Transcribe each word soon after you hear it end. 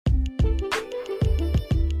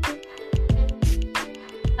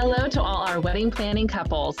Hello to all our wedding planning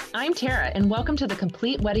couples. I'm Tara, and welcome to the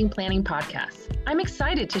Complete Wedding Planning Podcast. I'm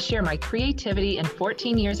excited to share my creativity and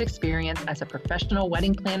 14 years experience as a professional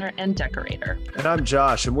wedding planner and decorator. And I'm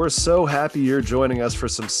Josh, and we're so happy you're joining us for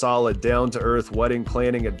some solid, down-to-earth wedding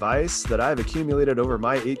planning advice that I've accumulated over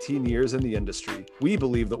my 18 years in the industry. We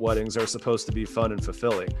believe that weddings are supposed to be fun and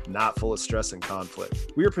fulfilling, not full of stress and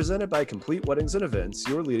conflict. We are presented by Complete Weddings and Events,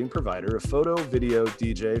 your leading provider of photo, video,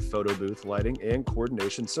 DJ, photo booth, lighting, and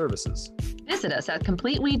coordination services. Visit us at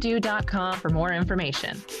CompleteWeDo.com for more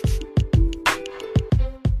information.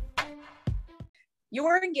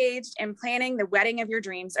 You're engaged in planning the wedding of your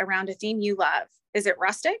dreams around a theme you love. Is it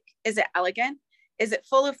rustic? Is it elegant? Is it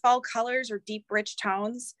full of fall colors or deep, rich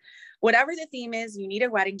tones? Whatever the theme is, you need a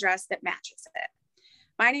wedding dress that matches it.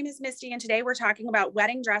 My name is Misty, and today we're talking about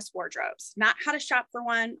wedding dress wardrobes, not how to shop for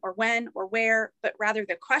one or when or where, but rather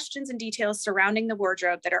the questions and details surrounding the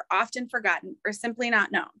wardrobe that are often forgotten or simply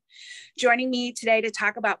not known. Joining me today to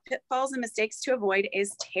talk about pitfalls and mistakes to avoid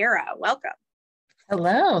is Tara. Welcome.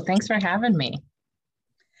 Hello, thanks for having me.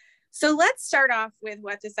 So let's start off with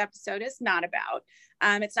what this episode is not about.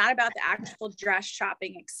 It's not about the actual dress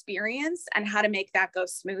shopping experience and how to make that go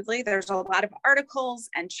smoothly. There's a lot of articles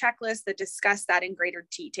and checklists that discuss that in greater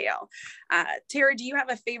detail. Tara, do you have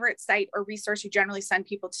a favorite site or resource you generally send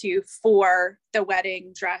people to for the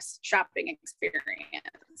wedding dress shopping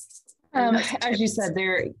experience? As you said,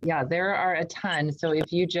 there are a ton. So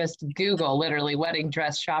if you just Google literally wedding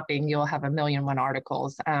dress shopping, you'll have 1,000,001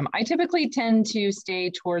 articles. I typically tend to stay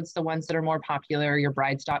towards the ones that are more popular, your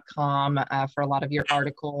brides.com for a lot of your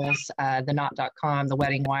articles, the knot.com, the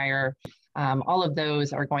wedding wire. All of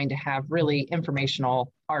those are going to have really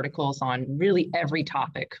informational articles on really every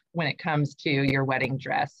topic when it comes to your wedding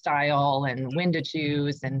dress style and when to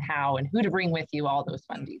choose and how and who to bring with you, all those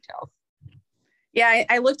fun details. Yeah,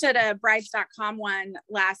 I looked at a brides.com one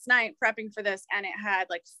last night prepping for this, and it had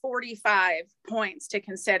like 45 points to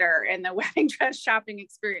consider in the wedding dress shopping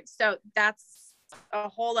experience. So that's a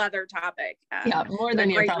whole other topic. Yeah, more than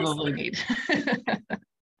you probably need.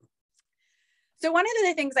 So one of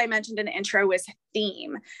the things I mentioned in the intro was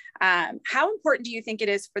theme. How important do you think it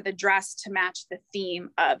is for the dress to match the theme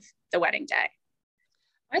of the wedding day?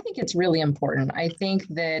 I think it's really important. I think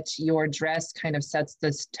that your dress kind of sets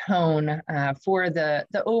this tone for the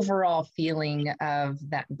overall feeling of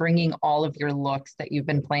that, bringing all of your looks that you've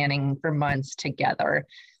been planning for months together.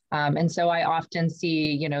 And so I often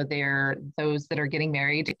see, those that are getting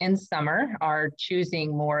married in summer are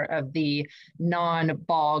choosing more of the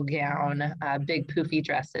non-ball gown, big poofy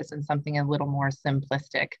dresses and something a little more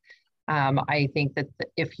simplistic. I think that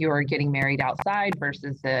if you're getting married outside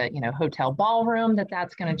versus a hotel ballroom,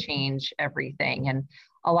 that's going to change everything. And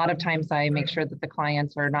a lot of times I make sure that the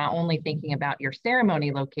clients are not only thinking about your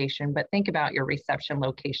ceremony location, but think about your reception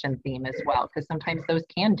location theme as well, because sometimes those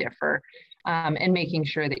can differ. And making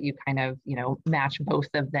sure that you kind of, match both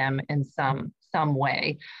of them in some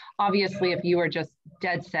way. Obviously, if you are just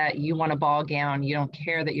dead set, you want a ball gown, you don't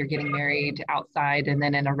care that you're getting married outside and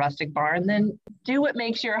then in a rustic barn, then do what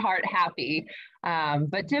makes your heart happy.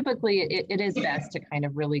 But typically it is best to kind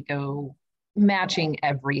of really go matching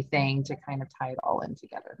everything to kind of tie it all in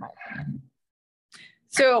together, in my opinion.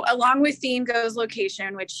 So along with theme goes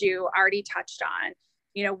location, which you already touched on.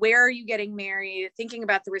 Where are you getting married, thinking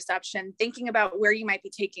about the reception, thinking about where you might be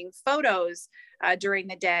taking photos during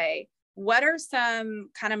the day. What are some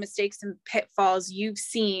kind of mistakes and pitfalls you've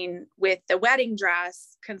seen with the wedding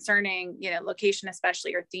dress concerning, location,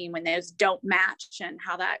 especially your theme, when those don't match and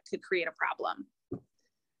how that could create a problem?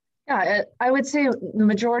 Yeah, I would say the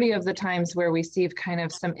majority of the times where we see kind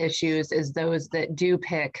of some issues is those that do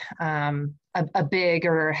pick a big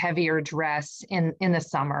or heavier dress in the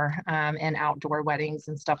summer and outdoor weddings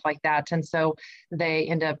and stuff like that. And so they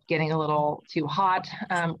end up getting a little too hot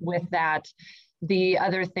with that. The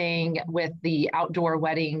other thing with the outdoor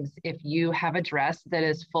weddings, if you have a dress that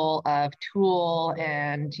is full of tulle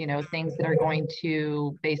and, things that are going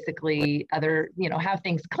to basically have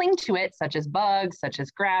things cling to it, such as bugs, such as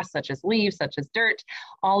grass, such as leaves, such as dirt,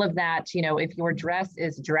 all of that, if your dress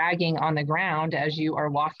is dragging on the ground as you are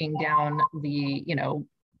walking down the,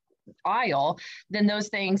 aisle, then those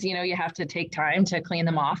things, you have to take time to clean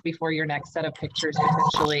them off before your next set of pictures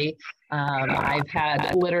potentially. I've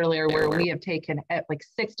had literally where we have taken like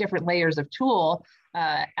 6 different layers of tulle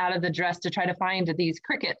out of the dress to try to find these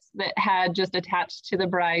crickets that had just attached to the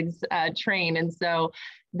bride's train. And so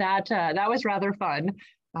that was rather fun.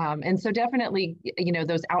 And so definitely,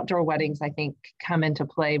 those outdoor weddings, I think, come into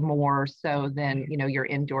play more so than, your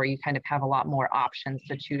indoor. You kind of have a lot more options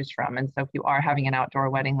to choose from. And so if you are having an outdoor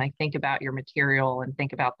wedding, like think about your material and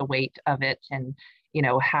think about the weight of it and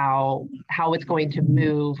how it's going to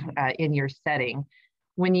move in your setting.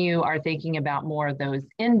 When you are thinking about more of those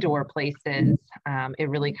indoor places, it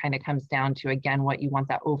really kind of comes down to, again, what you want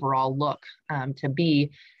that overall look to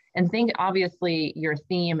be. And think, obviously, your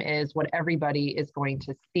theme is what everybody is going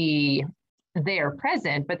to see there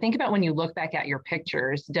present, but think about when you look back at your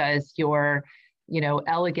pictures, does your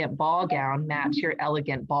elegant ball gown match your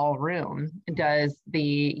elegant ballroom? Does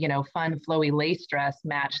the, fun flowy lace dress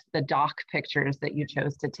match the dock pictures that you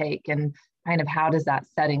chose to take? And kind of how does that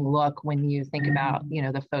setting look when you think about,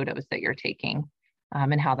 the photos that you're taking,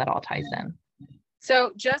 and how that all ties in?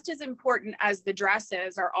 So just as important as the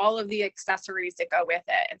dresses are all of the accessories that go with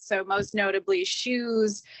it. And so most notably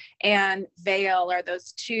shoes and veil are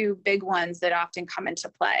those two big ones that often come into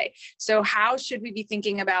play. So how should we be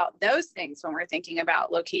thinking about those things when we're thinking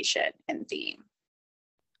about location and theme?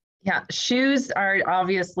 Yeah, shoes are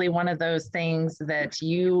obviously one of those things that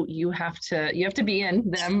you have to be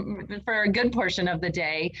in them for a good portion of the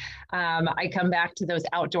day. I come back to those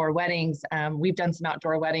outdoor weddings. We've done some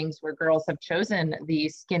outdoor weddings where girls have chosen the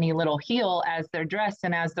skinny little heel as their dress,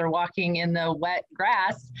 and as they're walking in the wet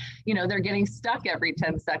grass, they're getting stuck every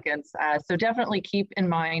 10 seconds. So definitely keep in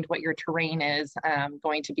mind what your terrain is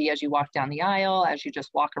going to be as you walk down the aisle, as you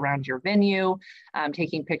just walk around your venue,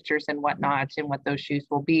 taking pictures and whatnot, and what those shoes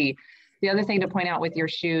will be. The other thing to point out with your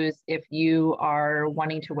shoes, if you are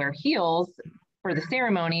wanting to wear heels for the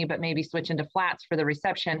ceremony, but maybe switch into flats for the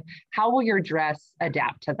reception, how will your dress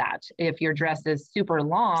adapt to that? If your dress is super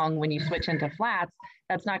long, when you switch into flats,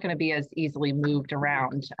 that's not going to be as easily moved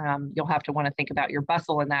around. You'll have to want to think about your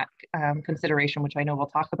bustle in that consideration, which I know we'll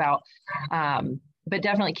talk about. But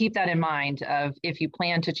definitely keep that in mind of, if you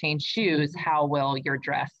plan to change shoes, how will your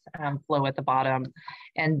dress flow at the bottom?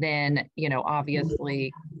 And then,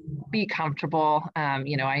 obviously be comfortable. I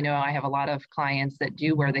know I have a lot of clients that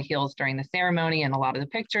do wear the heels during the ceremony and a lot of the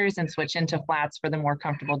pictures, and switch into flats for the more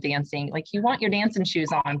comfortable dancing. Like, you want your dancing shoes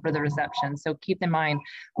on for the reception. So keep in mind,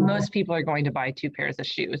 most people are going to buy 2 pairs of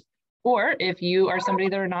shoes. Or if you are somebody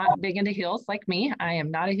that are not big into heels like me, I am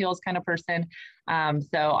not a heels kind of person.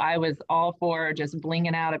 So I was all for just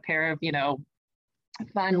blinging out a pair of,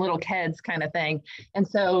 fun little kids kind of thing. And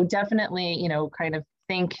so definitely, kind of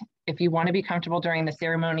think, if you want to be comfortable during the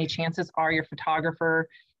ceremony, chances are your photographer,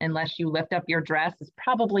 unless you lift up your dress, is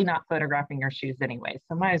probably not photographing your shoes anyway.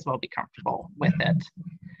 So might as well be comfortable with it.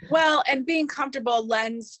 Well, and being comfortable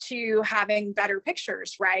lends to having better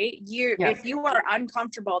pictures, right? Yes. If you are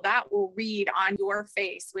uncomfortable, that will read on your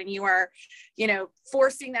face when you are,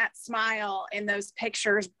 forcing that smile in those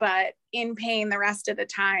pictures, but in pain the rest of the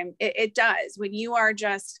time. It does. When you are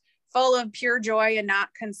just full of pure joy and not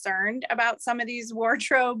concerned about some of these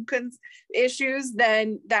wardrobe issues,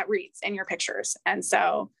 then that reads in your pictures. And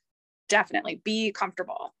so definitely be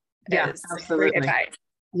comfortable. Yeah, absolutely. Great advice.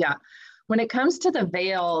 Yeah. When it comes to the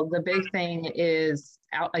veil, the big thing is,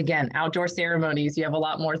 outdoor ceremonies. You have a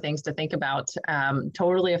lot more things to think about.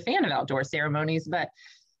 Totally a fan of outdoor ceremonies, but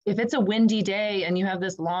if it's a windy day and you have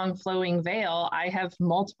this long flowing veil, I have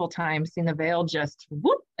multiple times seen the veil just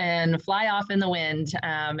whoop and fly off in the wind.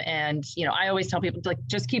 And, I always tell people, like,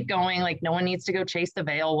 just keep going. Like, no one needs to go chase the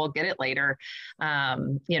veil. We'll get it later.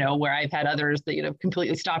 Where I've had others that,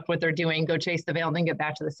 completely stop what they're doing, go chase the veil, and then get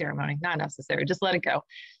back to the ceremony. Not necessary. Just let it go.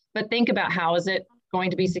 But think about, how is it going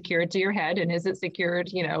to be secured to your head? And is it secured,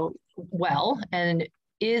 well? And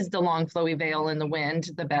is the long flowy veil in the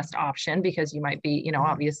wind the best option? Because you might be,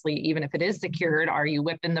 obviously, even if it is secured, are you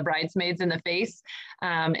whipping the bridesmaids in the face?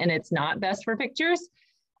 And it's not best for pictures.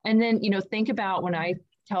 And then, think about, when I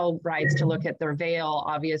tell brides to look at their veil,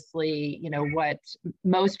 obviously, what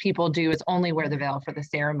most people do is only wear the veil for the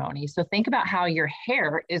ceremony. So think about how your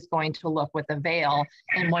hair is going to look with the veil.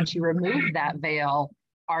 And once you remove that veil,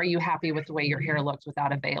 are you happy with the way your hair looks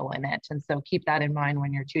without a veil in it? And so keep that in mind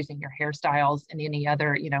when you're choosing your hairstyles and any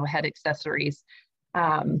other, head accessories.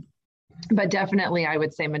 But definitely, I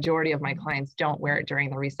would say majority of my clients don't wear it during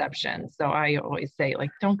the reception. So I always say,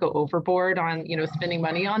 like, don't go overboard on, spending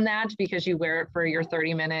money on that, because you wear it for your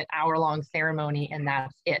 30-minute, hour-long ceremony, and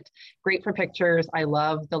that's it. Great for pictures. I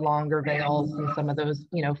love the longer veils and some of those,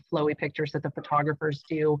 flowy pictures that the photographers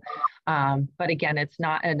do. But again, it's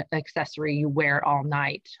not an accessory you wear all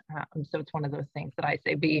night. So it's one of those things that I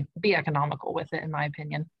say, be economical with it, in my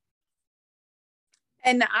opinion.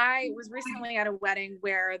 And I was recently at a wedding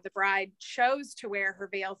where the bride chose to wear her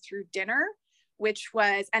veil through dinner,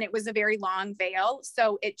 and it was a very long veil.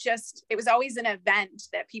 So it was always an event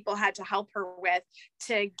that people had to help her with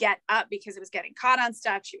to get up, because it was getting caught on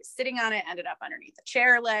stuff. She was sitting on it, ended up underneath the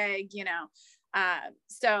chair leg,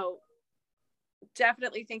 So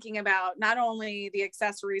definitely thinking about not only the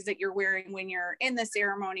accessories that you're wearing when you're in the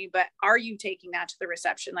ceremony, but are you taking that to the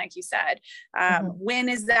reception? Like you said, when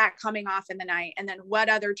is that coming off in the night? And then what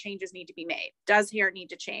other changes need to be made? Does hair need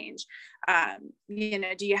to change? You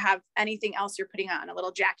know, do you have anything else you're putting on, a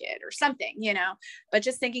little jacket or something, you know, but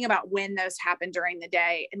just thinking about when those happen during the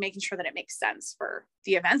day and making sure that it makes sense for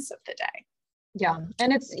the events of the day. Yeah.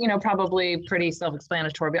 And it's, you know, probably pretty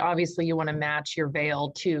self-explanatory, but obviously you want to match your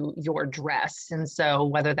veil to your dress. And so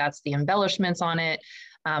whether that's the embellishments on it,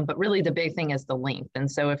 but really the big thing is the length. And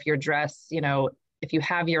so if your dress, you know, if you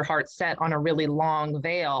have your heart set on a really long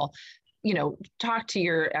veil, you know, talk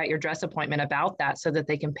to at your dress appointment about that so that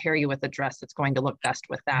they can pair you with a dress that's going to look best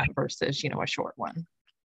with that versus, you know, a short one.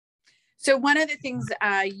 So one of the things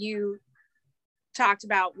you talked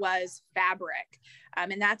about was fabric.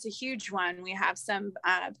 And that's a huge one. We have some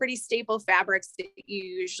pretty staple fabrics that you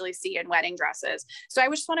usually see in wedding dresses. So I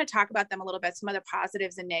just want to talk about them a little bit, some of the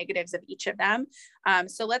positives and negatives of each of them.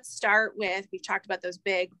 So let's start with, we've talked about those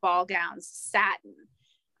big ball gowns, satin.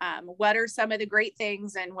 What are some of the great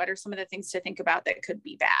things and what are some of the things to think about that could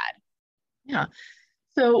be bad? Yeah.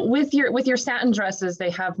 So with your satin dresses,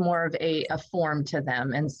 they have more of a form to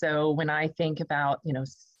them. And so when I think about, you know,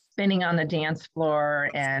 spinning on the dance floor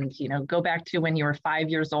and, you know, go back to when you were 5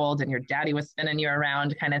 years old and your daddy was spinning you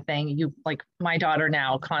around kind of thing. You, like my daughter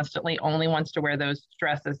now constantly only wants to wear those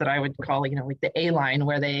dresses that I would call, you know, like the A-line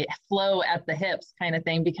where they flow at the hips kind of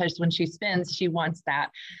thing, because when she spins, she wants that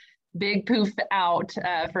big poof out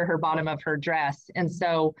for her bottom of her dress. And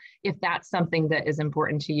so if that's something that is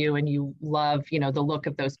important to you and you love, you know, the look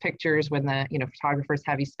of those pictures when the, you know, photographers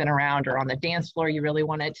have you spin around or on the dance floor, you really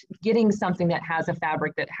want it, getting something that has a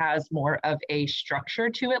fabric that has more of a structure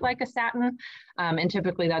to it, like a satin. And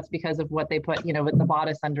typically that's because of what they put, you know, with the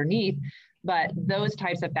bodice underneath. But those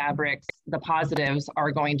types of fabrics, the positives are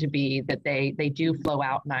going to be that they do flow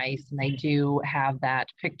out nice and they do have that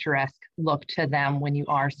picturesque look to them when you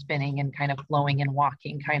are spinning and kind of flowing and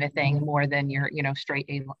walking kind of thing, more than your, you know,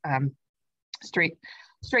 straight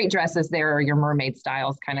dresses there or your mermaid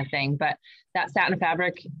styles kind of thing. But that satin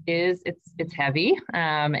fabric is, it's heavy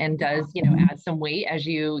and does, you know, add some weight as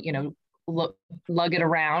you know, lug it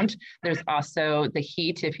around. There's also the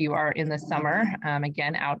heat if you are in the summer,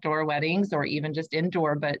 again, outdoor weddings or even just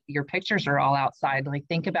indoor, but your pictures are all outside. Like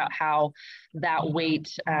think about how that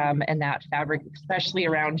weight and that fabric, especially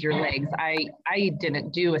around your legs. I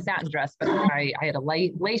didn't do a satin dress, but I had a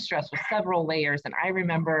lace dress with several layers. And I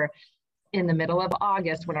remember in the middle of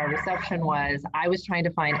August when our reception was, I was trying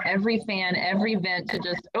to find every fan, every vent to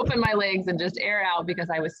just open my legs and just air out because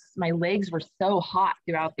my legs were so hot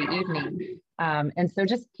throughout the evening. And so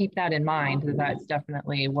just keep that in mind, that that's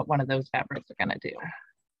definitely what one of those fabrics are going to do.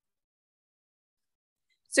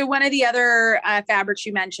 So one of the other fabrics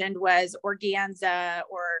you mentioned was organza,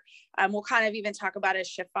 or we'll kind of even talk about as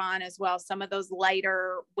chiffon as well. Some of those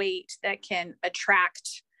lighter weight that can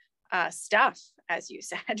attract stuff, as you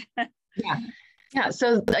said. Yeah.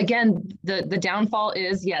 So again, the downfall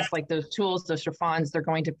is, yes, like those tools, those chiffons, they're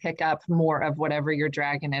going to pick up more of whatever you're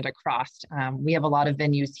dragging it across. We have a lot of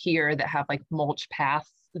venues here that have like mulch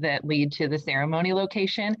paths that lead to the ceremony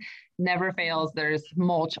location. Never fails, there's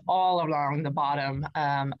mulch all along the bottom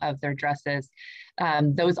of their dresses.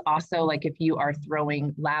 Those also, like if you are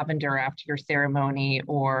throwing lavender after your ceremony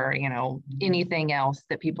or, you know, anything else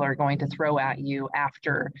that people are going to throw at you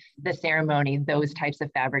after the ceremony, those types of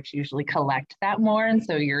fabrics usually collect that more. And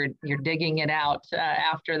so you're digging it out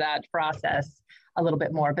after that process a little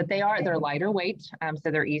bit more, but they're lighter weight. So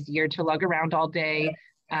they're easier to lug around all day.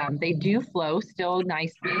 They do flow still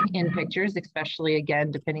nicely in pictures, especially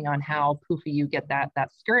again, depending on how poofy you get that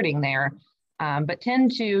skirting there, but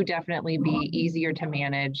tend to definitely be easier to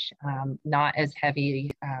manage, not as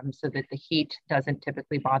heavy, so that the heat doesn't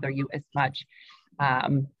typically bother you as much.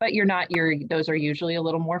 But those are usually a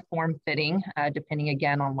little more form fitting, depending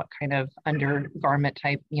again on what kind of undergarment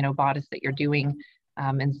type, you know, bodice that you're doing.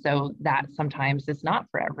 And so that sometimes is not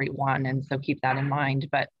for everyone. And so keep that in mind,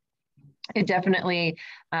 but it definitely,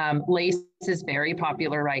 lace is very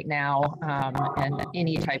popular right now, and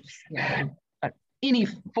any types, you know, any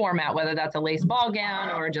format, whether that's a lace ball gown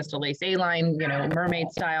or just a lace A-line, you know,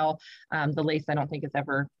 mermaid style. The lace, I don't think is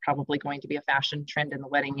ever probably going to be a fashion trend in the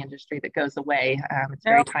wedding industry that goes away. It's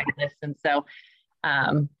very timeless. And so,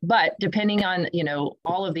 but depending on, you know,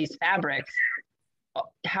 all of these fabrics,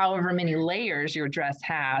 however many layers your dress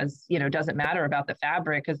has, you know, doesn't matter about the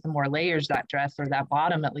fabric, because the more layers that dress, or that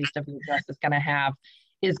bottom at least of your dress is going to have,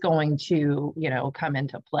 is going to, you know, come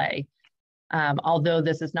into play. Although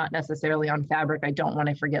this is not necessarily on fabric, I don't want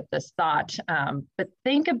to forget this thought. But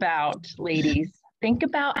think about, ladies, think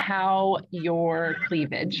about how your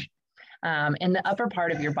cleavage and the upper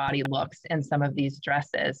part of your body looks in some of these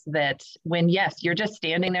dresses, that when, yes, you're just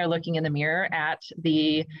standing there looking in the mirror at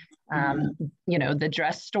the, the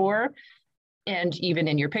dress store, and even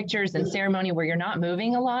in your pictures and ceremony where you're not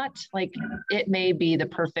moving a lot, like it may be the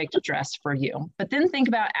perfect dress for you. But then think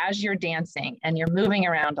about as you're dancing and you're moving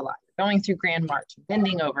around a lot, going through Grand March,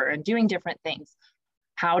 bending over and doing different things.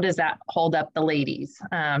 How does that hold up the ladies?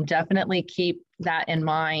 Definitely keep that in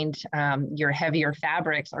mind. Your heavier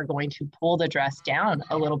fabrics are going to pull the dress down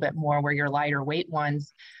a little bit more, where your lighter weight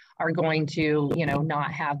ones are going to,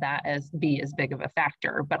 not have that be as big of a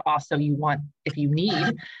factor. But also you want, if you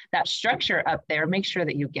need that structure up there, make sure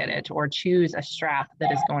that you get it, or choose a strap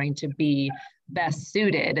that is going to be best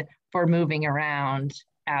suited for moving around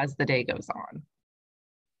as the day goes on.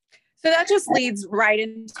 So that just leads right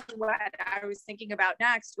into what I was thinking about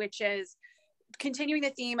next, which is continuing the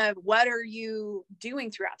theme of what are you doing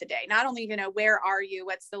throughout the day? Not only, where are you,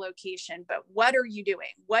 what's the location, but what are you doing?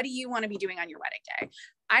 What do you want to be doing on your wedding day?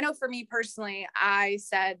 I know for me personally, I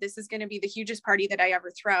said, this is going to be the hugest party that I ever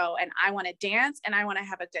throw. And I want to dance and I want to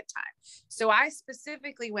have a good time. So I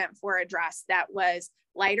specifically went for a dress that was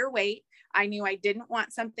lighter weight. I knew I didn't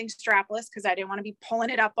want something strapless because I didn't want to be pulling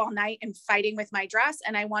it up all night and fighting with my dress.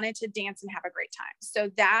 And I wanted to dance and have a great time. So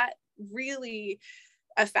that really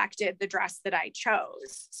affected the dress that I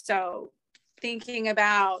chose. So thinking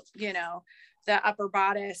about, the upper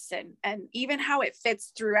bodice and even how it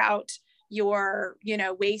fits throughout your,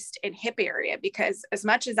 waist and hip area, because as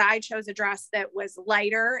much as I chose a dress that was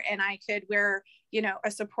lighter and I could wear,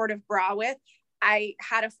 a supportive bra with, I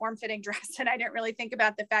had a form-fitting dress and I didn't really think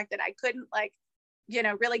about the fact that I couldn't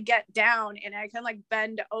really get down and I couldn't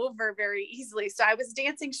bend over very easily. So I was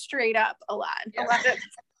dancing straight up a lot of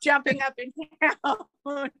jumping up and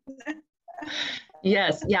down.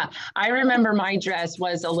 Yes. Yeah. I remember my dress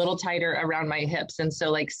was a little tighter around my hips. And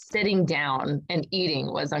so sitting down and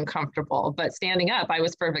eating was uncomfortable, but standing up, I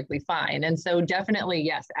was perfectly fine. And so definitely,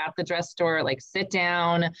 yes, at the dress store, sit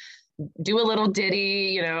down, do a little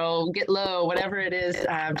ditty, get low, whatever it is,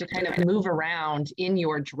 to kind of move around in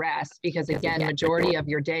your dress, because again, majority of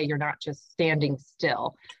your day, you're not just standing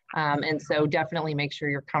still. And so definitely make sure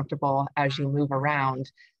you're comfortable as you move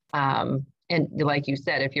around. And like you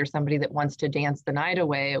said, if you're somebody that wants to dance the night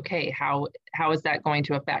away, okay, how is that going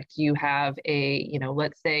to affect? You have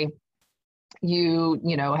let's say you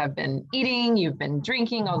have been eating, you've been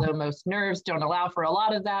drinking, although most nerves don't allow for a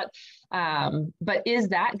lot of that. But is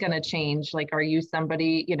that going to change? Are you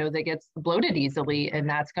somebody, that gets bloated easily, and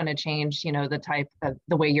that's going to change, the type of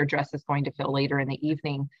the way your dress is going to feel later in the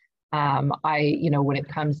evening? When it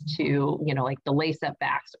comes to, the lace up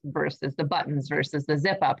backs versus the buttons versus the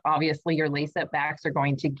zip up, obviously your lace up backs are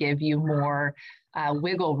going to give you more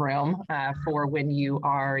wiggle room for when you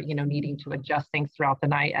are, needing to adjust things throughout the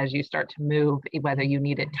night as you start to move, whether you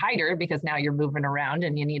need it tighter because now you're moving around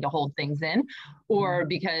and you need to hold things in, or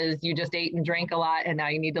because you just ate and drank a lot and now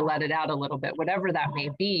you need to let it out a little bit, whatever that may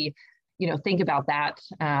be. Think about that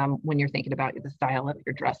when you're thinking about the style of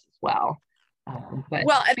your dress as well.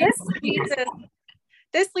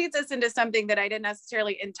 This leads us into something that I didn't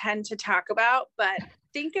necessarily intend to talk about, but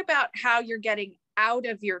think about how you're getting out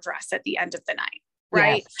of your dress at the end of the night,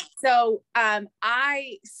 right? Yes. So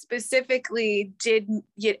I specifically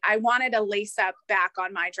I wanted a lace up back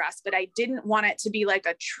on my dress, but I didn't want it to be like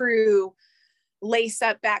a true lace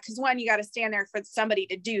up back, because one, you got to stand there for somebody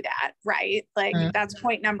to do that, right? That's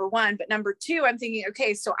point number one. But number two, I'm thinking,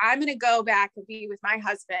 okay, so I'm going to go back and be with my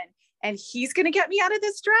husband and he's going to get me out of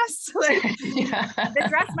this dress. The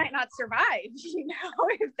dress might not survive,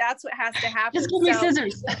 if that's what has to happen. Just give me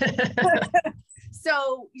scissors.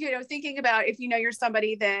 So, thinking about if, you're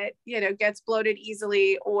somebody that, gets bloated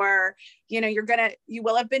easily, or, you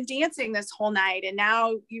will have been dancing this whole night and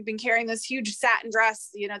now you've been carrying this huge satin dress,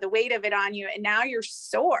 the weight of it on you, and now you're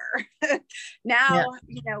sore. Now,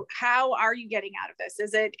 how are you getting out of this?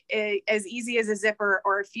 Is it as easy as a zipper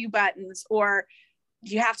or a few buttons, or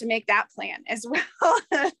you have to make that plan as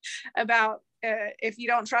well about if you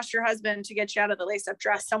don't trust your husband to get you out of the lace-up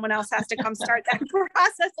dress, someone else has to come start that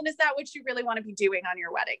process. And is that what you really want to be doing on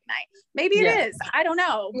your wedding night? Maybe it is. I don't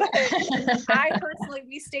know. But I personally,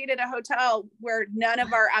 we stayed at a hotel where none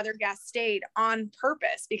of our other guests stayed on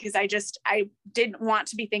purpose because I didn't want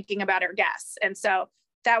to be thinking about our guests. And so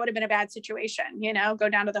that would have been a bad situation, go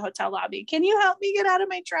down to the hotel lobby. Can you help me get out of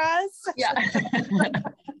my dress? Yeah.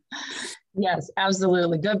 Yes,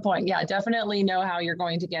 absolutely. Good point. Yeah, definitely know how you're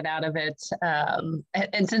going to get out of it.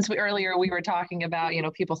 And since earlier we were talking about,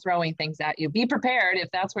 people throwing things at you, be prepared if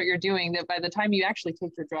that's what you're doing, that by the time you actually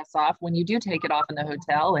take your dress off, when you do take it off in the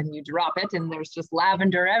hotel and you drop it and there's just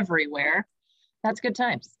lavender everywhere, that's good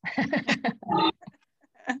times.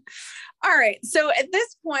 All right. So at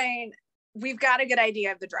this point, we've got a good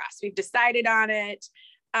idea of the dress. We've decided on it.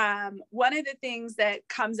 One of the things that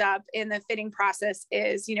comes up in the fitting process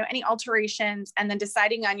is, any alterations and then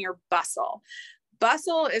deciding on your bustle.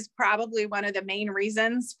 Bustle is probably one of the main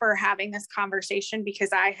reasons for having this conversation,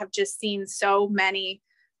 because I have just seen so many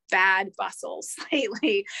bad bustles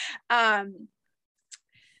lately.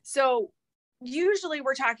 So usually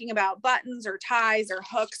we're talking about buttons or ties or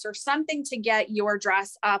hooks or something to get your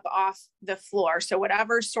dress up off the floor. So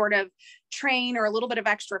whatever sort of train or a little bit of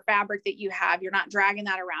extra fabric that you have, you're not dragging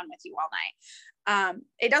that around with you all night.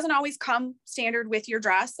 It doesn't always come standard with your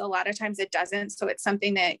dress. A lot of times it doesn't. So it's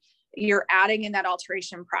something that you're adding in that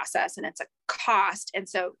alteration process, and it's a cost. And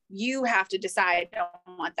so you have to decide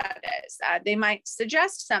on what that is. They might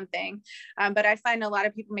suggest something, but I find a lot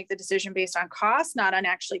of people make the decision based on cost, not on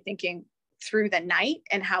actually thinking through the night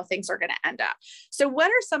and how things are going to end up. So what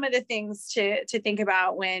are some of the things to think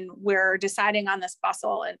about when we're deciding on this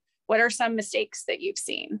bustle, and what are some mistakes that you've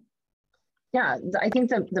seen? Yeah, I think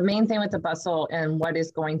the main thing with the bustle and what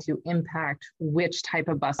is going to impact which type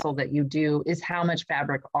of bustle that you do is how much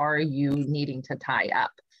fabric are you needing to tie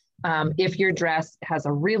up. If your dress has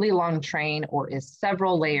a really long train or is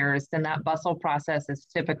several layers, then that bustle process is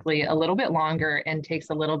typically a little bit longer and takes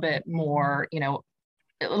a little bit more,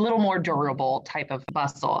 a little more durable type of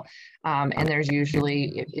bustle. And there's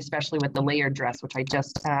usually, especially with the layered dress, which I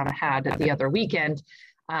just had the other weekend,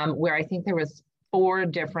 where I think there was 4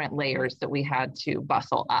 different layers that we had to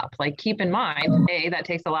bustle up. Like, keep in mind, A, that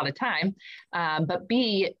takes a lot of time, but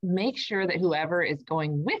B, make sure that whoever is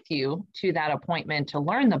going with you to that appointment to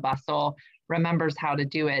learn the bustle remembers how to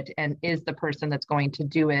do it and is the person that's going to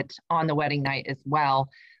do it on the wedding night as well.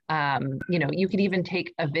 You could even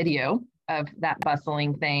take a video of that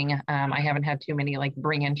bustling thing. I haven't had too many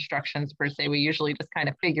bring instructions per se. We usually just kind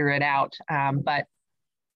of figure it out. But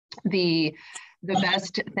the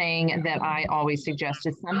best thing that I always suggest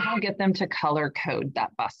is somehow get them to color code that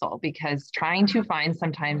bustle, because trying to find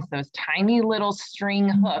sometimes those tiny little string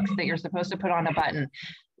hooks that you're supposed to put on a button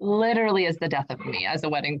literally is the death of me as a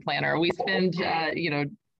wedding planner. We spend,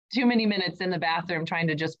 too many minutes in the bathroom trying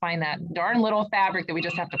to just find that darn little fabric that we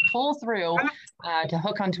just have to pull through to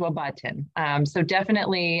hook onto a button. So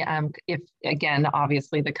definitely, if again,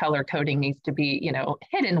 obviously the color coding needs to be,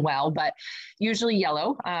 hidden well, but usually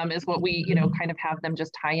yellow is what we, kind of have them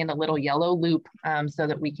just tie in a little yellow loop so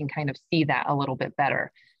that we can kind of see that a little bit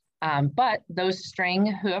better. But those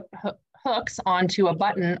string hooks onto a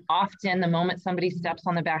button, often the moment somebody steps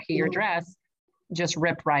on the back of your dress, just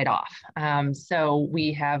rip right off. So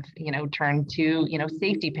we have, turned to,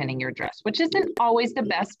 safety pinning your dress, which isn't always the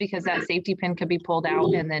best, because that safety pin could be pulled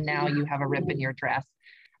out and then now you have a rip in your dress.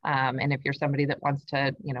 And if you're somebody that wants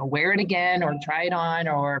to, wear it again or try it on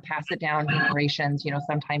or pass it down generations,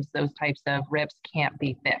 sometimes those types of rips can't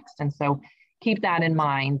be fixed. And so keep that in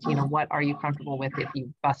mind. What are you comfortable with if your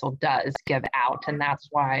bustle does give out? And that's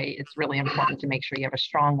why it's really important to make sure you have a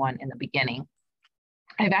strong one in the beginning.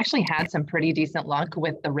 I've actually had some pretty decent luck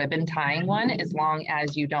with the ribbon tying one, as long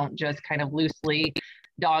as you don't just kind of loosely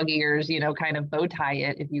dog ears, kind of bow tie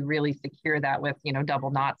it. If you really secure that with,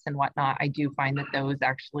 double knots and whatnot, I do find that those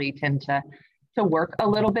actually tend to work a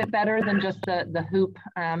little bit better than just the hoop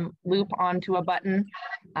loop onto a button.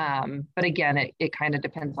 But again, it kind of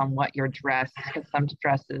depends on what your dress, because some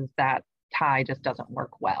dresses that tie just doesn't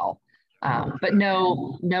work well. But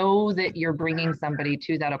know that you're bringing somebody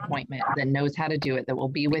to that appointment that knows how to do it, that will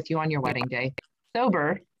be with you on your wedding day,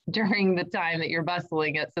 sober during the time that you're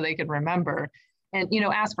bustling it, so they can remember. And,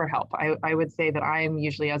 ask for help. I would say that I'm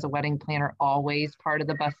usually, as a wedding planner, always part of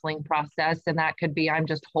the bustling process. And that could be, I'm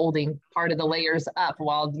just holding part of the layers up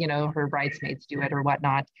while, her bridesmaids do it or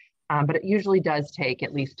whatnot. But it usually does take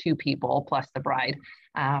at least 2 people plus the bride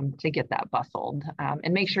to get that bustled.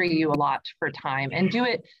 And make sure you allot for time and do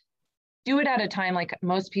it at a time. Like,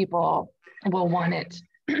 most people will want it,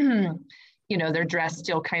 their dress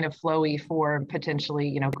still kind of flowy for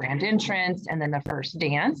potentially, grand entrance and then the first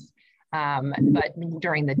dance. But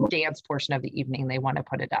during the dance portion of the evening, they want to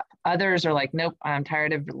put it up. Others are like, nope, I'm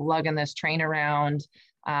tired of lugging this train around.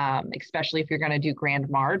 Especially if you're going to do Grand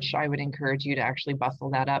March, I would encourage you to actually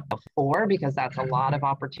bustle that up before, because that's a lot of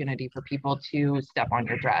opportunity for people to step on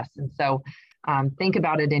your dress. And so think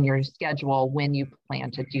about it in your schedule when you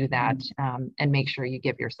plan to do that, and make sure you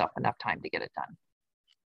give yourself enough time to get it done.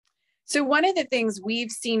 So one of the things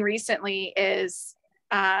we've seen recently is,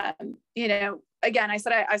 you know, again,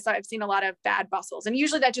 I've seen a lot of bad bustles, and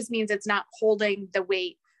usually that just means it's not holding the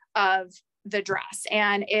weight of the dress,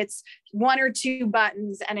 and it's one or two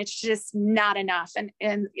buttons, and it's just not enough.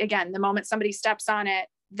 And again, the moment somebody steps on it,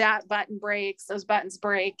 that button breaks, those buttons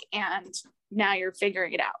break, and now you're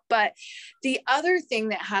figuring it out. But the other thing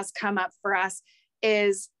that has come up for us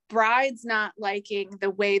is brides not liking the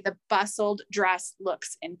way the bustled dress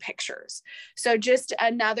looks in pictures. So just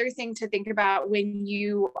another thing to think about when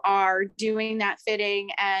you are doing that fitting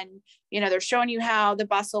and, you know, they're showing you how the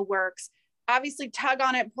bustle works. Obviously tug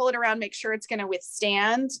on it, pull it around, make sure it's going to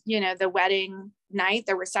withstand, you know, the wedding night,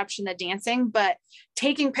 the reception, the dancing, but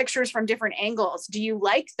taking pictures from different angles. Do you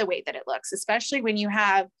like the way that it looks? Especially when you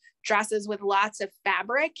have dresses with lots of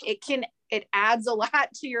fabric, it adds a lot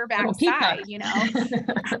to your backside, you know.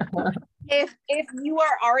 If you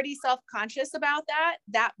are already self-conscious about that,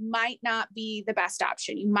 that might not be the best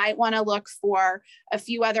option. You might want to look for a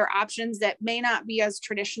few other options that may not be as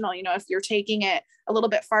traditional. You know, if you're taking it a little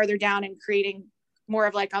bit farther down and creating more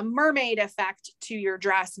of like a mermaid effect to your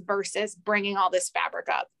dress versus bringing all this fabric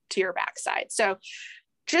up to your backside. So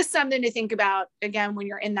just something to think about, again, when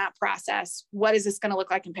you're in that process. What is this going to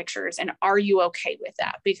look like in pictures? And are you okay with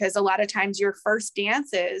that? Because a lot of times your first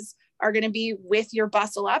dances are going to be with your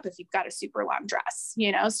bustle up if you've got a super long dress,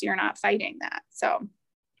 you know, so you're not fighting that. So,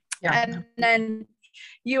 yeah. And then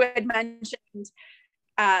you had mentioned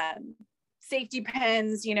safety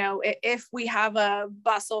pins. You know, if we have a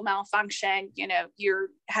bustle malfunction, you know, you're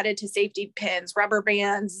headed to safety pins, rubber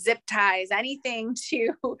bands, zip ties, anything to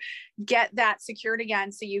get that secured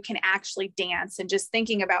again so you can actually dance, and just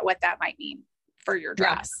thinking about what that might mean for your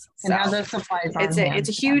dress. Yeah. And have those supplies on hand. It's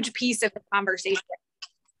a huge piece of the conversation.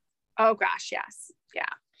 Oh gosh, yes. Yeah.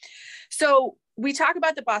 So we talk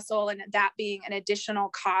about the bustle and that being an additional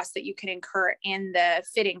cost that you can incur in the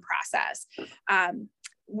fitting process.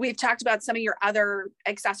 We've talked about some of your other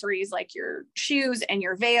accessories like your shoes and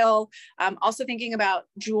your veil. Also thinking about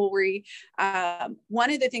jewelry. One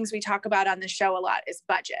of the things we talk about on the show a lot is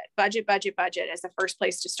budget. Budget is the first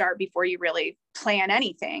place to start before you really plan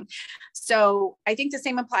anything. So I think the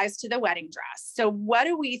same applies to the wedding dress. So what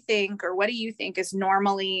do we think, or what do you think is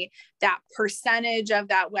normally that percentage of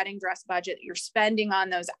that wedding dress budget that you're spending on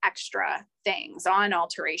those extra things, on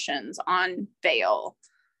alterations, on veil?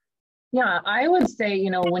 Yeah, I would say,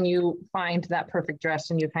 you know, when you find that perfect dress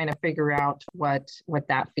and you kind of figure out what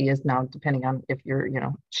that fee is now, depending on if you're, you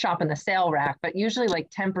know, shopping the sale rack, but usually like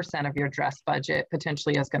 10% of your dress budget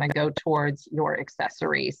potentially is going to go towards your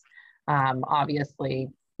accessories. Obviously,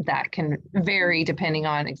 that can vary depending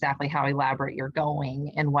on exactly how elaborate you're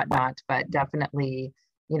going and whatnot, but definitely,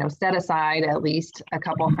 you know, set aside at least a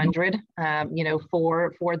couple hundred, you know,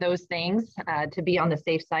 for those things to be on the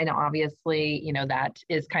safe side. Now, obviously, you know, that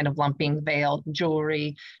is kind of lumping veil,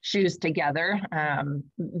 jewelry, shoes together.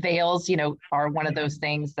 Veils, you know, are one of those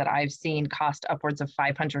things that I've seen cost upwards of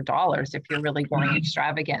 $500 if you're really going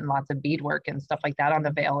extravagant, and lots of beadwork and stuff like that on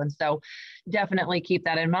the veil. And so definitely keep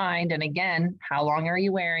that in mind. And again, how long are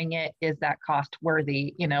you wearing it? Is that cost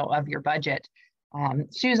worthy, you know, of your budget?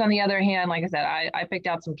 Shoes, on the other hand, like I said, I picked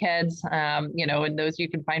out some Keds, you know, and those you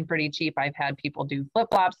can find pretty cheap. I've had people do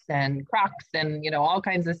flip-flops and Crocs and, you know, all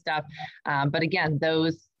kinds of stuff. But again,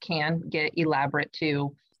 those can get elaborate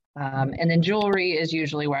too. And then jewelry is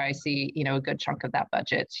usually where I see, you know, a good chunk of that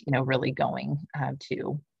budget, you know, really going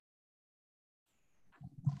to.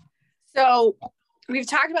 So we've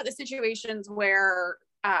talked about the situations where,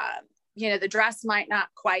 you know, the dress might not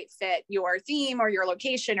quite fit your theme or your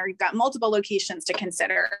location, or you've got multiple locations to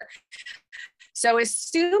consider. So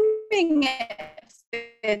assuming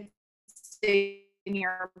it fits in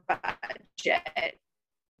your budget,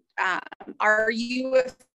 are you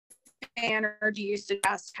a fan, or do you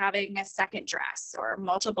suggest having a second dress or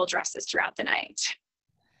multiple dresses throughout the night?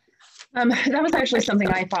 That was actually something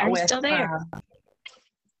I fought with. Still there?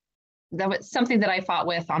 That was something that I fought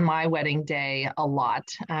with on my wedding day a lot,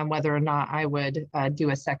 whether or not I would do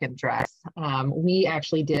a second dress. We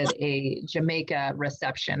actually did a Jamaica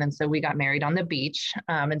reception, and so we got married on the beach.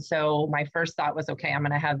 And so my first thought was, okay, I'm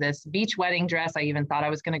going to have this beach wedding dress. I even thought I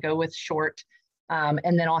was going to go with short,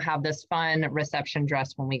 and then I'll have this fun reception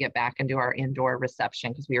dress when we get back and do our indoor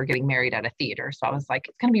reception, because we were getting married at a theater. So I was like,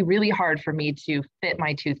 it's going to be really hard for me to fit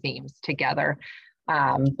my two themes together.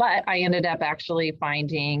 But I ended up actually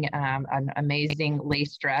finding an amazing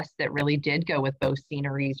lace dress that really did go with both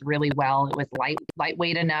sceneries really well. It was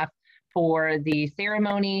lightweight enough for the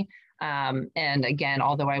ceremony, And again,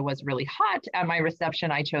 although I was really hot at my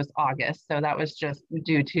reception, I chose August. So that was just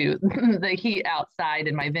due to the heat outside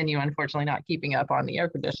and my venue, unfortunately, not keeping up on the air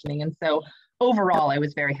conditioning. And so overall, I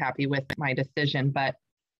was very happy with my decision, but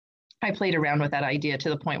I played around with that idea to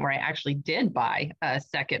the point where I actually did buy a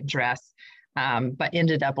second dress, but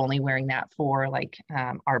ended up only wearing that for like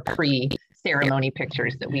our pre-ceremony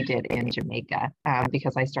pictures that we did in Jamaica,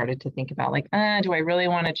 because I started to think about like, do I really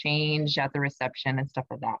want to change at the reception and stuff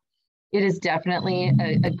like that. It is definitely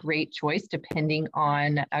a great choice depending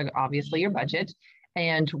on obviously your budget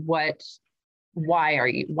and why are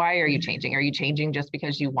you changing? Are you changing just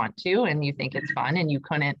because you want to and you think it's fun and you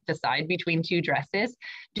couldn't decide between two dresses?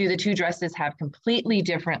 Do the two dresses have completely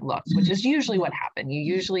different looks, which is usually what happens. You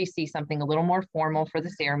usually see something a little more formal for the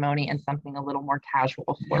ceremony and something a little more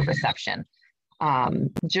casual for reception.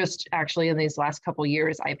 Just actually in these last couple of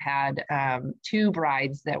years, I've had two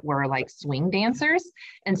brides that were like swing dancers.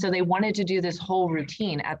 And so they wanted to do this whole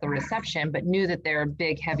routine at the reception, but knew that their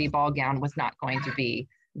big heavy ball gown was not going to be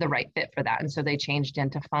the right fit for that. And so they changed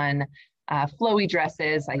into fun, flowy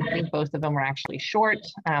dresses. I think both of them were actually short.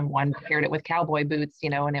 One paired it with cowboy boots,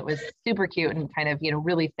 and it was super cute and kind of,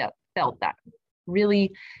 really felt that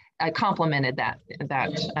really complemented that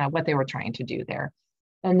what they were trying to do there.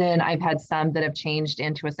 And then I've had some that have changed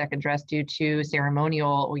into a second dress due to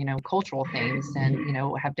ceremonial, cultural things, and,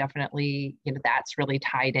 have definitely, that's really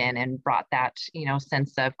tied in and brought that,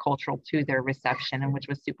 sense of cultural to their reception, and which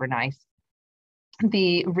was super nice.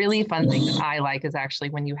 The really fun thing that I like is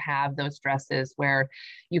actually when you have those dresses where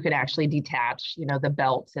you could actually detach, the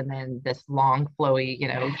belts, and then this long flowy,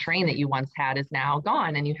 train that you once had is now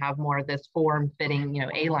gone, and you have more of this form-fitting,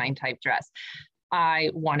 A-line type dress. I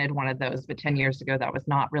wanted one of those, but 10 years ago, that was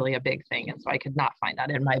not really a big thing. And so I could not find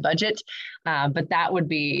that in my budget. But that would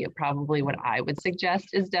be probably what I would suggest,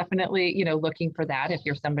 is definitely, looking for that. If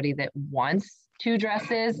you're somebody that wants two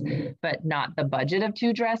dresses, but not the budget of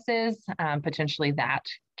two dresses, potentially that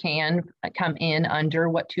can come in under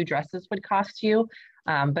what two dresses would cost you.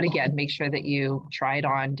 But again, make sure that you try it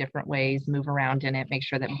on different ways, move around in it, make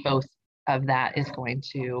sure that both of that is going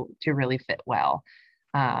to really fit well.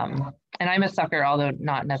 And I'm a sucker, although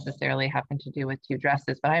not necessarily having to do with two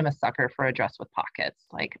dresses, but I'm a sucker for a dress with pockets.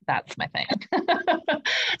 Like, that's my thing.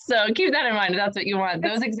 So keep that in mind. That's what you want.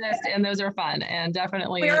 Those exist and those are fun, and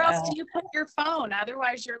definitely. Where else do you put your phone?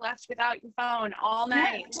 Otherwise you're left without your phone all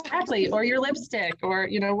night. Yeah, exactly. Or your lipstick, or,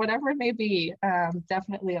 whatever it may be.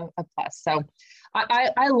 Definitely a plus. So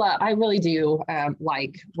I really do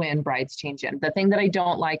like when brides change in. The thing that I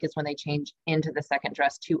don't like is when they change into the second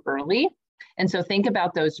dress too early. And so think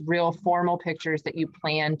about those real formal pictures that you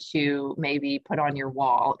plan to maybe put on your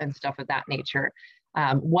wall and stuff of that nature.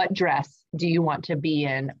 What dress do you want to be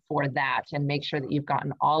in for that? And make sure that you've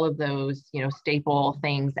gotten all of those, staple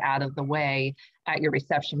things out of the way at your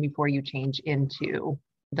reception before you change into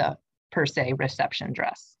the per se reception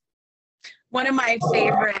dress. One of my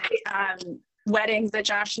favorite weddings that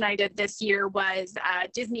Josh and I did this year was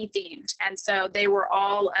Disney themed. And so they were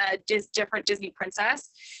all different Disney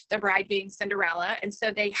princess, the bride being Cinderella. And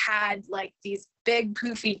so they had like these big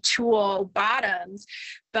poofy tulle bottoms,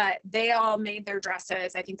 but they all made their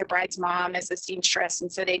dresses. I think the bride's mom is a seamstress,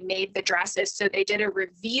 and so they made the dresses. So they did a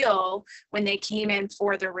reveal when they came in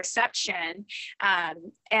for the reception,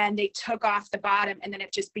 and they took off the bottom, and then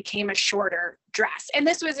it just became a shorter dress. And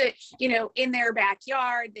this was in their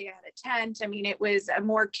backyard. They had a tent. I mean, it was a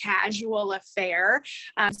more casual affair.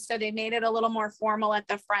 So they made it a little more formal at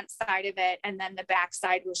the front side of it, and then the back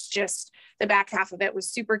side was just, the back half of it was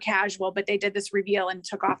super casual, but they did this reveal and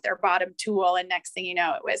took off their bottom tulle, and next thing you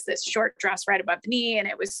know, it was this short dress right above the knee, and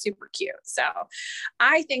it was super cute. So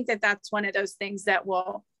I think that that's one of those things that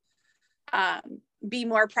will be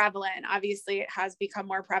more prevalent. Obviously it has become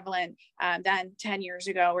more prevalent than 10 years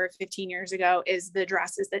ago or 15 years ago, is the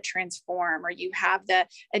dresses that transform, or you have the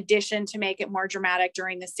addition to make it more dramatic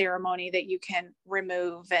during the ceremony that you can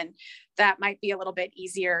remove, and that might be a little bit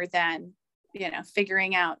easier than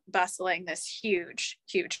figuring out bustling this huge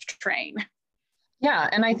train. Yeah.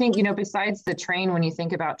 And I think, besides the train, when you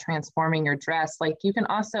think about transforming your dress, like you can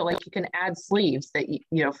also, you can add sleeves that,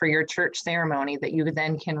 for your church ceremony that you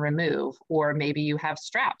then can remove, or maybe you have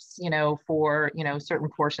straps, for, certain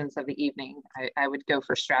portions of the evening. I would go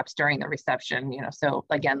for straps during the reception, so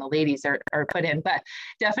again, the ladies are put in, but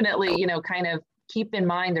definitely, kind of keep in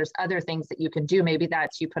mind, there's other things that you can do. Maybe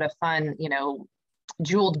that's, you put a fun,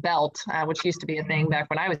 jeweled belt, which used to be a thing back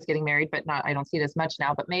when I was getting married, but I don't see it as much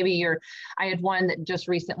now. But maybe I had one that just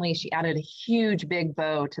recently, she added a huge big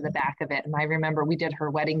bow to the back of it. And I remember we did her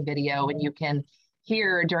wedding video, and you can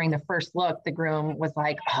here during the first look, the groom was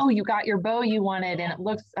like, oh, you got your bow you wanted and it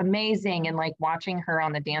looks amazing. And like watching her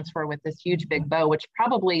on the dance floor with this huge big bow, which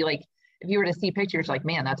probably like, if you were to see pictures, like,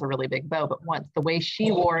 man, that's a really big bow. But once the way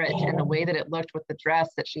she wore it and the way that it looked with the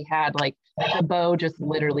dress that she had, like the bow just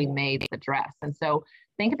literally made the dress. And so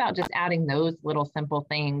think about just adding those little simple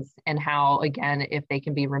things and how, again, if they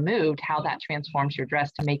can be removed, how that transforms your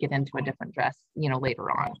dress to make it into a different dress,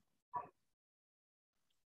 later on.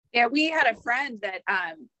 Yeah, we had a friend that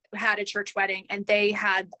had a church wedding, and they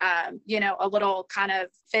had, a little kind of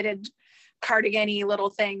fitted cardigan-y little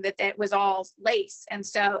thing that it was all lace. And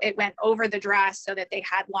so it went over the dress so that they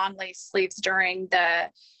had long lace sleeves during the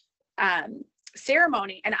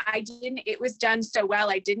ceremony. And it was done so well,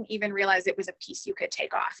 I didn't even realize it was a piece you could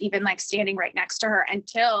take off, even like standing right next to her,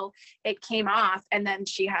 until it came off. And then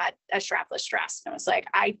she had a strapless dress. And I was like,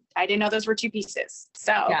 I didn't know those were two pieces.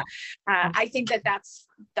 So yeah. I think that's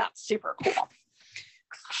super cool.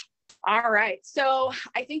 All right. So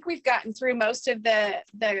I think we've gotten through most of the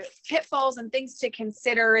pitfalls and things to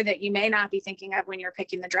consider that you may not be thinking of when you're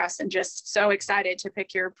picking the dress, and just so excited to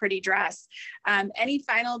pick your pretty dress. Any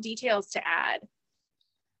final details to add?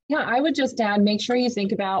 Yeah, I would just add, make sure you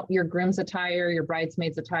think about your groom's attire, your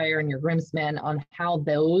bridesmaid's attire, and your groomsmen on how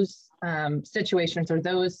those situations or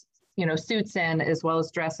those suits in as well as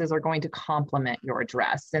dresses are going to complement your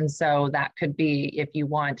dress. And so that could be if you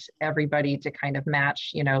want everybody to kind of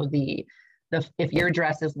match, if your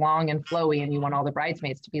dress is long and flowy and you want all the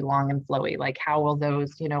bridesmaids to be long and flowy, like how will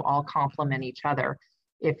those, all complement each other?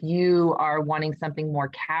 If you are wanting something more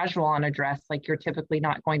casual on a dress, like you're typically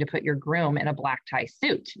not going to put your groom in a black tie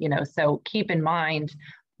suit, so keep in mind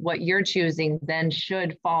what you're choosing then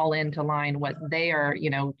should fall into line what they are,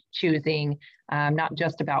 choosing, not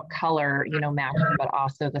just about color, matching, but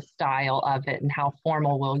also the style of it and how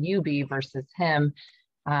formal will you be versus him.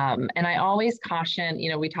 And I always caution,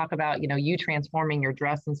 we talk about, you transforming your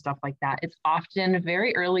dress and stuff like that. It's often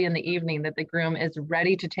very early in the evening that the groom is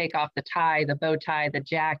ready to take off the tie, the bow tie, the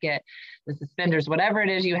jacket, the suspenders, whatever it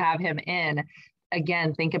is you have him in.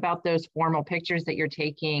 Again, think about those formal pictures that you're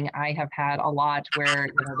taking. I have had a lot where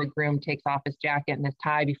the groom takes off his jacket and his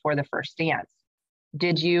tie before the first dance.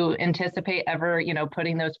 Did you anticipate ever,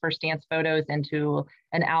 putting those first dance photos into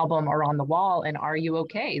an album or on the wall? And are you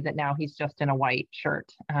okay that now he's just in a white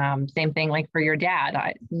shirt? Same thing like for your dad.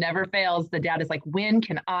 It never fails. The dad is like, when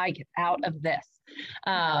can I get out of this?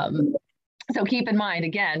 So keep in mind,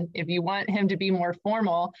 again, if you want him to be more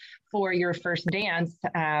formal for your first dance,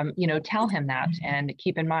 tell him that, and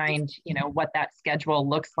keep in mind, what that schedule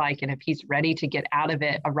looks like. And if he's ready to get out of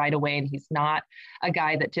it right away, and he's not a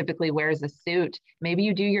guy that typically wears a suit, maybe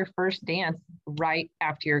you do your first dance right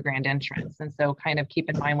after your grand entrance. And so kind of keep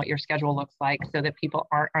in mind what your schedule looks like so that people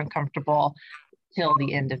aren't uncomfortable till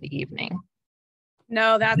the end of the evening.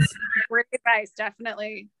 No, that's great advice.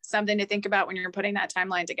 Definitely something to think about when you're putting that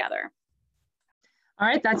timeline together. All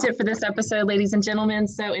right, that's it for this episode, ladies and gentlemen.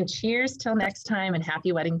 So, and cheers till next time, and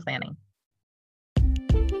happy wedding planning.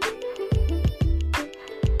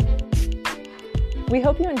 We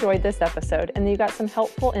hope you enjoyed this episode and that you got some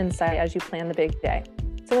helpful insight as you plan the big day.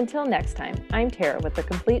 So until next time, I'm Tara with the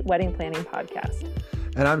Complete Wedding Planning Podcast.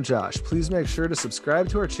 And I'm Josh. Please make sure to subscribe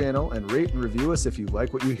to our channel and rate and review us if you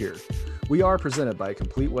like what you hear. We are presented by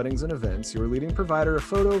Complete Weddings and Events, your leading provider of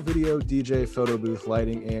photo, video, DJ, photo booth,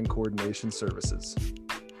 lighting, and coordination services.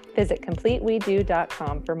 Visit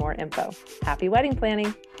CompleteWeDo.com for more info. Happy wedding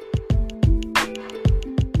planning!